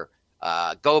in your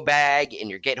go bag, in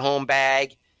your get home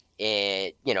bag.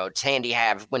 It's handy to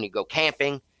have when you go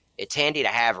camping. It's handy to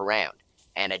have around,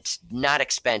 and it's not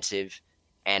expensive,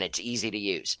 and it's easy to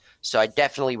use. So I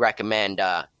definitely recommend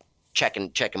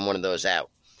checking one of those out.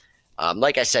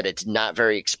 Like I said, it's not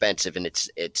very expensive, and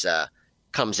it's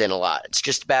comes in a lot. It's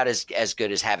just about as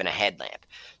good as having a headlamp.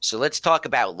 So let's talk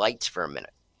about lights for a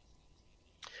minute.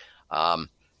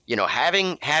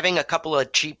 Having a couple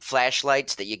of cheap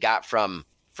flashlights that you got from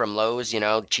Lowe's,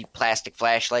 cheap plastic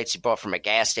flashlights you bought from a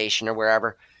gas station or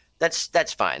wherever,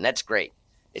 that's fine. That's great.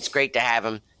 It's great to have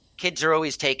them. Kids are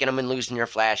always taking them and losing your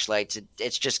flashlights.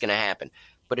 It's just going to happen.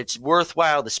 But it's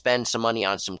worthwhile to spend some money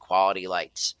on some quality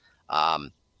lights.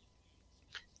 The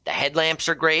headlamps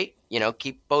are great.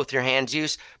 Keep both your hands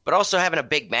used, but also having a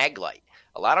big mag light.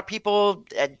 A lot of people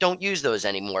don't use those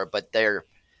anymore, but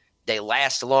they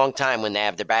last a long time when they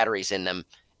have their batteries in them,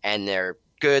 and they're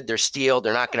good. They're steel.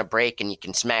 They're not going to break, and you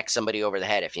can smack somebody over the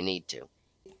head if you need to.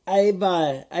 I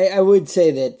would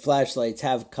say that flashlights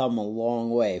have come a long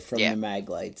way from the mag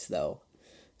lights, though.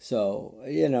 So,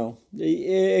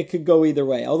 it could go either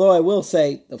way. Although I will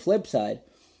say the flip side,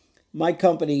 my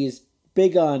company is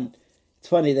big on, it's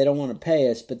funny, they don't want to pay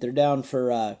us, but they're down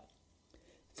for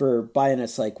buying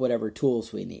us like whatever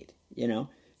tools we need,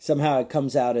 Somehow it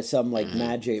comes out of some like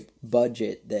magic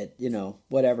budget that,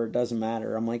 whatever, it doesn't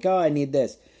matter. I'm like, oh, I need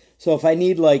this. So if I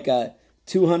need like a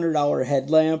 $200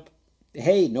 headlamp,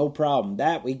 hey, no problem.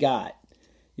 That we got.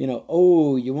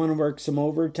 Oh, you want to work some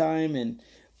overtime? And,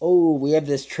 oh, we have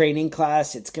this training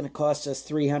class. It's going to cost us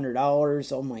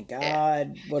 $300. Oh, my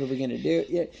God. What are we going to do?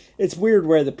 Yeah, it's weird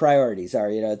where the priorities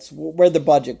are. It's where the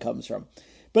budget comes from.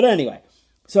 But anyway,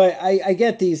 so I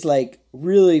get these like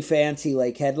really fancy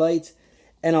like headlights,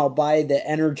 and I'll buy the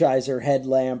Energizer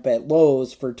headlamp at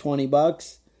Lowe's for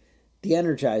 $20. The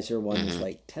Energizer one is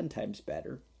like 10 times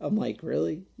better. I'm like,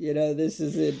 really? This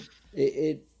is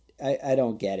it. I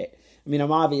don't get it. I mean,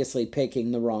 I'm obviously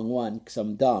picking the wrong one because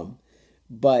I'm dumb,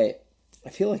 but I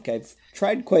feel like I've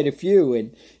tried quite a few,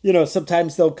 and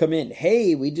sometimes they'll come in,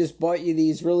 hey, we just bought you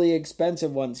these really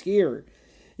expensive ones here,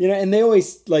 and they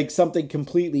always like something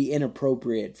completely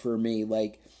inappropriate for me,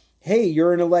 like, hey,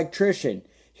 you're an electrician,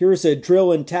 here's a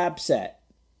drill and tap set.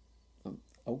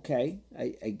 Okay,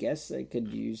 I guess I could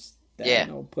use that.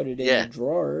 I'll put it in a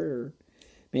drawer, or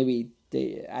maybe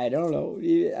I don't know.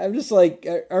 I'm just like,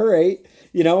 all right,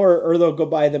 or they'll go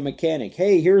by the mechanic.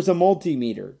 Hey, here's a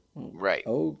multimeter. Right.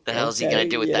 Oh, the hell is he going to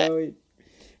do with that?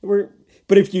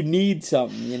 But if you need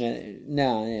something,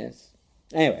 no, yes.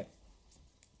 Anyway,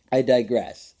 I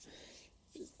digress.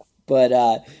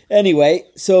 But anyway,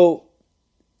 so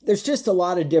there's just a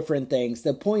lot of different things.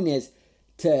 The point is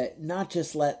to not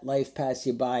just let life pass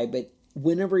you by, but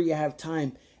whenever you have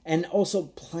time, and also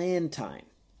plan time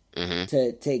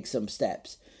to take some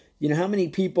steps. How many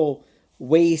people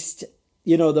waste,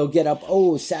 they'll get up,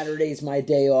 oh, Saturday's my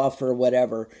day off or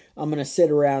whatever. I'm going to sit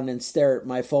around and stare at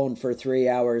my phone for 3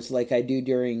 hours like I do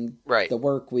during the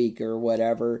work week or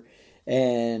whatever.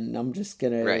 And I'm just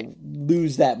going to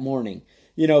lose that morning.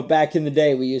 back in the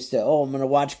day we used to, I'm going to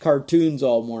watch cartoons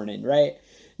all morning, right?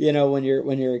 When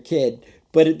you're a kid.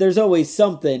 But there's always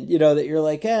something, that you're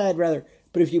like, I'd rather.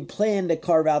 But if you plan to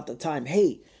carve out the time,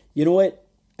 hey, you know what?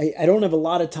 I don't have a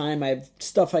lot of time. I have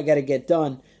stuff I got to get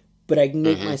done, but I can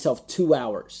make myself 2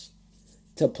 hours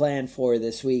to plan for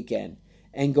this weekend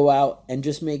and go out and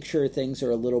just make sure things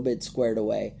are a little bit squared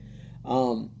away.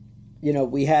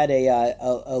 We had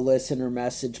a listener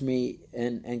message me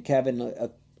and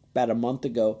Kevin about a month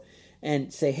ago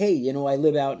and say, hey, I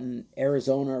live out in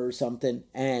Arizona or something,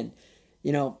 and,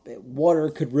 water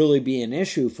could really be an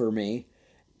issue for me.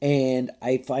 And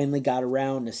I finally got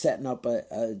around to setting up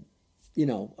a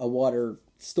water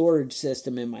storage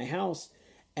system in my house.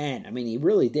 And, he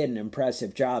really did an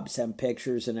impressive job, sent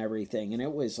pictures and everything. And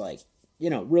it was like,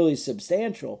 really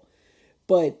substantial.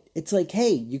 But it's like,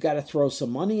 hey, you got to throw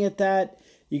some money at that.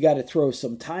 You got to throw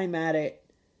some time at it.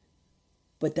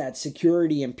 But that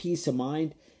security and peace of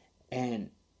mind, and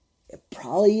it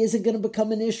probably isn't going to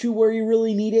become an issue where you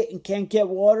really need it and can't get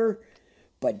water.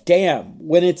 But damn,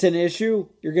 when it's an issue,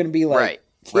 you're going to be like,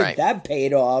 right. That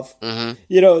paid off.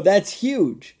 That's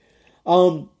huge.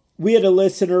 We had a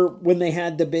listener when they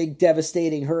had the big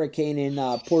devastating hurricane in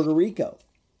Puerto Rico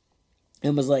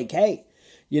and was like, hey,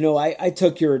 I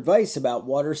took your advice about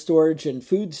water storage and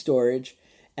food storage,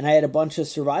 and I had a bunch of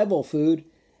survival food,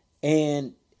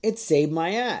 and it saved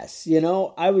my ass.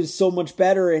 I was so much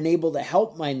better and able to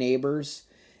help my neighbors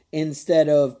instead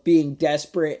of being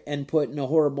desperate and put in a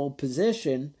horrible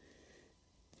position.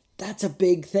 That's a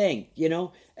big thing,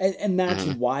 and that's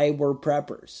why we're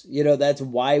preppers. That's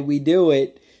why we do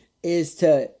it, is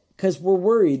because we're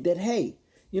worried that, hey,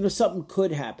 something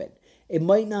could happen. It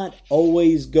might not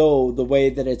always go the way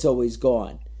that it's always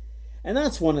gone. And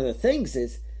that's one of the things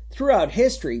is, throughout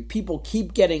history, people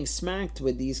keep getting smacked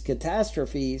with these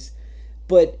catastrophes,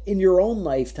 but in your own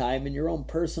lifetime, in your own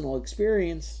personal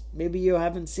experience, maybe you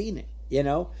haven't seen it,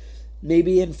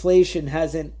 Maybe inflation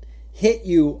hasn't hit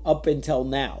you up until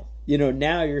now.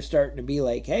 Now you're starting to be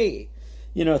like, hey,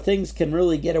 things can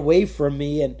really get away from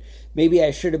me, and maybe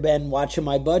I should have been watching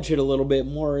my budget a little bit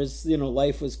more as,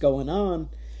 life was going on.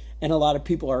 And a lot of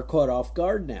people are caught off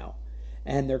guard now.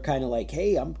 And they're kind of like,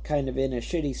 hey, I'm kind of in a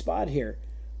shitty spot here.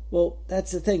 Well, that's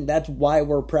the thing. That's why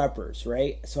we're preppers,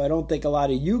 right? So I don't think a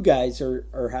lot of you guys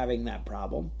are having that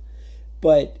problem.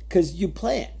 But because you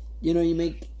plan, you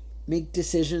make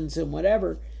decisions and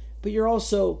whatever. But you're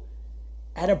also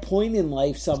at a point in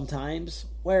life sometimes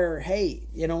where, hey,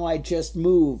 I just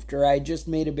moved, or I just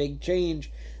made a big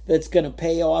change that's going to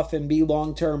pay off and be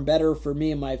long-term better for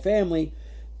me and my family.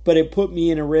 But it put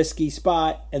me in a risky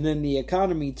spot, and then the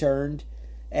economy turned,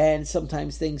 and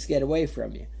sometimes things get away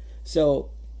from you.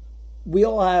 So we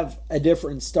all have a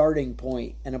different starting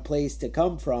point and a place to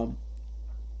come from,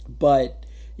 but,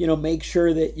 make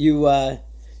sure that you,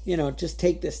 just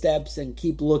take the steps and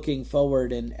keep looking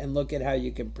forward and look at how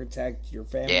you can protect your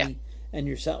family and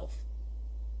yourself.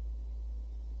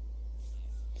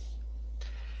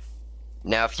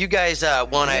 Now, if you guys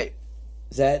want to...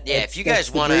 if you guys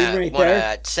want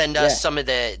to send us some of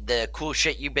the cool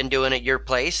shit you've been doing at your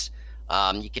place,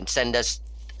 you can send us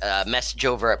a message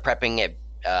over at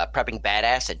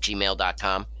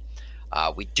preppingbadass@gmail.com.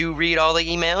 We do read all the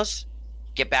emails,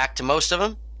 get back to most of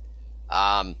them.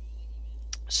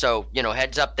 So,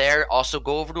 heads up there. Also,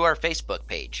 go over to our Facebook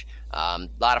page. A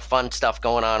lot of fun stuff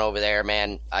going on over there,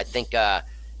 man. I think,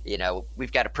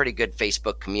 we've got a pretty good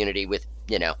Facebook community with,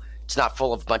 it's not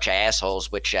full of a bunch of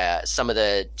assholes, which some of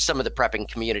the prepping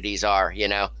communities are.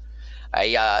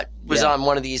 I was on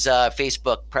one of these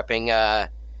Facebook prepping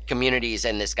communities,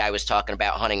 and this guy was talking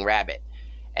about hunting rabbit,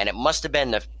 and it must have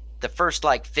been the first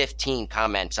 15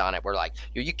 comments on it were like,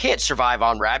 "You can't survive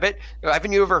on rabbit.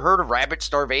 Haven't you ever heard of rabbit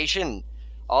starvation?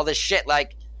 All this shit."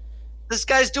 Like, this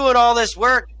guy's doing all this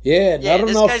work. Not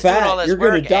enough fat. You're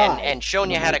gonna die. And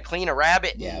showing you how to clean a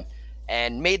rabbit.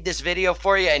 And made this video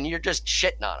for you, and you're just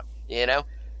shitting on him.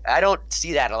 I don't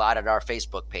see that a lot at our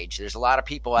Facebook page. There's a lot of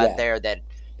people out there that,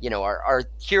 are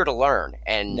here to learn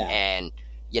and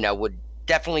would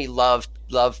definitely love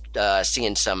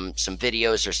seeing some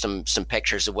videos or some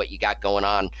pictures of what you got going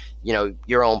on,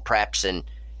 your own preps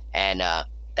and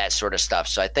that sort of stuff.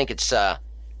 So I think it's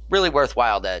really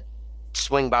worthwhile to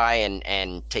swing by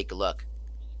and take a look.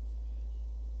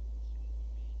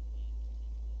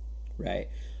 Right.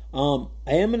 I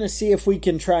am going to see if we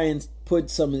can try and put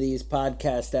some of these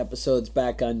podcast episodes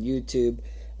back on YouTube.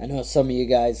 I know some of you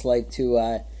guys like to,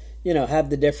 have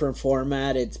the different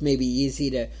format. It's maybe easy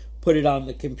to put it on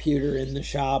the computer in the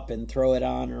shop and throw it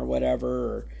on or whatever.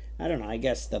 Or, I don't know, I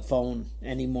guess the phone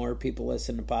anymore. People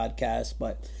listen to podcasts.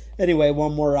 But anyway,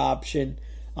 one more option.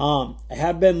 I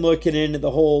have been looking into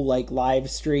the whole like live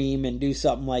stream and do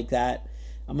something like that.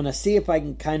 I'm going to see if I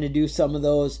can kind of do some of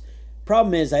those.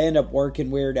 Problem is I end up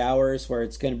working weird hours where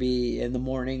it's going to be in the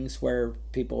mornings where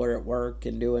people are at work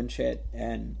and doing shit,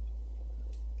 and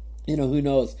who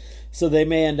knows. So they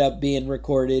may end up being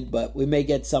recorded, but we may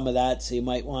get some of that, so you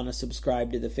might want to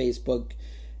subscribe to the Facebook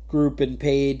group and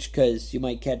page because you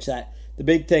might catch that. The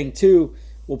big thing too,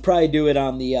 we'll probably do it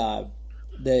on the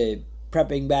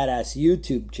Prepping Badass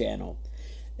YouTube channel.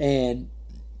 And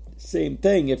same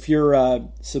thing, if you're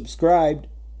subscribed,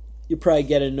 you probably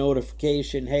get a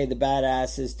notification, hey, the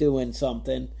Badass is doing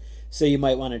something. So you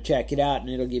might want to check it out, and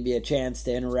it'll give you a chance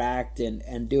to interact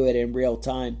and do it in real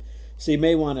time. So you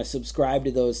may want to subscribe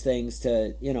to those things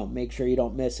to, make sure you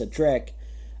don't miss a trick.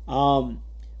 One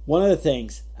of the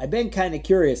things, I've been kind of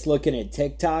curious looking at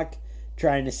TikTok,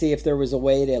 trying to see if there was a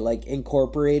way to like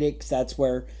incorporate it, because that's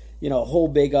where, a whole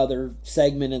big other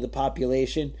segment of the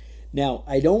population. Now,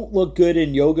 I don't look good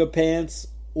in yoga pants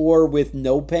or with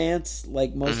no pants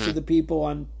like most of the people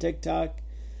on TikTok.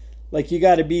 Like, you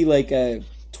got to be like a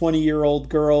 20-year-old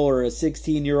girl or a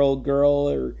 16-year-old girl,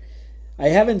 or I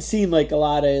haven't seen like a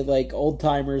lot of like old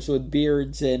timers with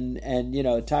beards and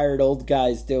tired old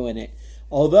guys doing it.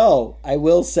 Although I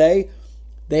will say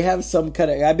they have some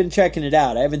kind of, I've been checking it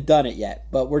out. I haven't done it yet,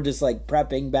 but we're just like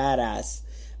Prepping Badass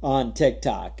on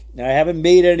TikTok. Now, I haven't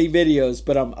made any videos,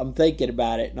 but I'm thinking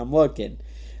about it and I'm looking.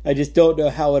 I just don't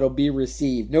know how it'll be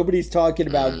received. Nobody's talking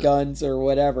about guns or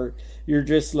whatever. You're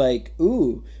just like,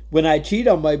 ooh, when I cheat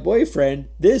on my boyfriend,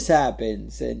 this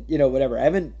happens, and whatever. I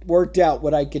haven't worked out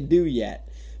what I can do yet,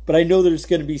 but I know there's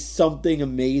going to be something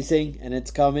amazing and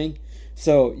it's coming.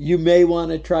 So you may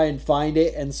want to try and find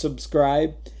it and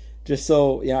subscribe. Just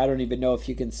so, I don't even know if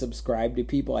you can subscribe to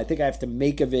people. I think I have to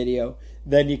make a video,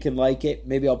 then you can like it.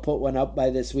 Maybe I'll put one up by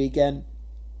this weekend,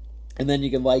 and then you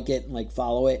can like it and like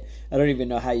follow it. I don't even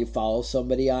know how you follow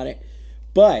somebody on it.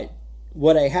 But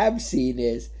what I have seen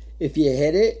is if you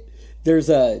hit it, there's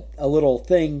a little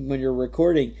thing when you're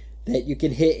recording that you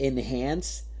can hit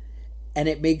enhance, and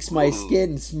it makes my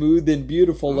skin smooth and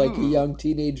beautiful like a young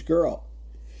teenage girl.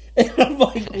 And I'm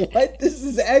like, what? This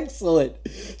is excellent.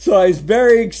 So I was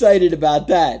very excited about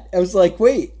that. I was like,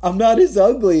 wait, I'm not as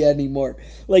ugly anymore.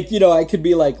 Like, I could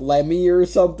be like Lemmy or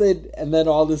something, and then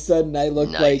all of a sudden I look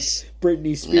like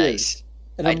Britney Spears. Nice.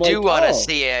 And I do want to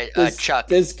see a Chuck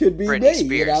this could be Britney me,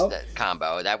 Spears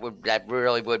combo. That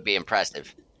really would be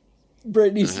impressive.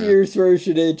 Britney Spears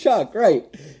version of Chuck, right?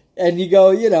 And you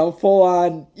go, full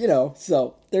on,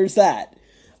 so there's that.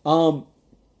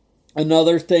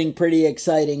 Another thing pretty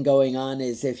exciting going on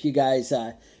is if you guys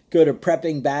go to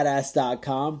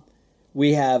preppingbadass.com,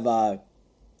 we have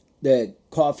the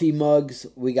coffee mugs.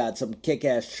 We got some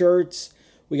kick-ass shirts.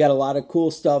 We got a lot of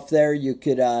cool stuff there. You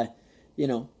could,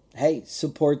 hey,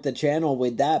 support the channel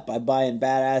with that by buying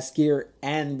badass gear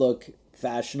and look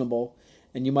fashionable.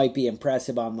 And you might be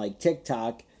impressive on like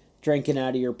TikTok, drinking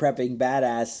out of your Prepping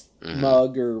Badass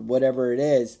mug or whatever it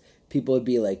is. People would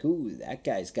be like, ooh, that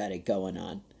guy's got it going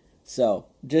on. So,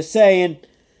 just saying,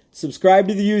 subscribe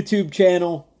to the YouTube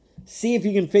channel. See if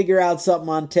you can figure out something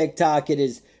on TikTok. It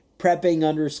is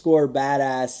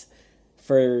prepping_badass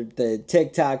for the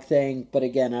TikTok thing. But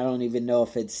again, I don't even know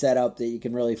if it's set up that you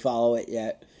can really follow it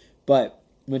yet. But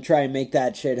I'm going to try and make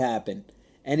that shit happen.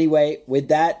 Anyway, with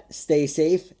that, stay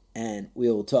safe, and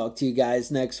we will talk to you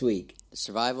guys next week. The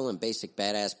Survival and Basic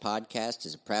Badass Podcast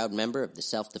is a proud member of the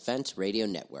Self-Defense Radio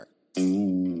Network.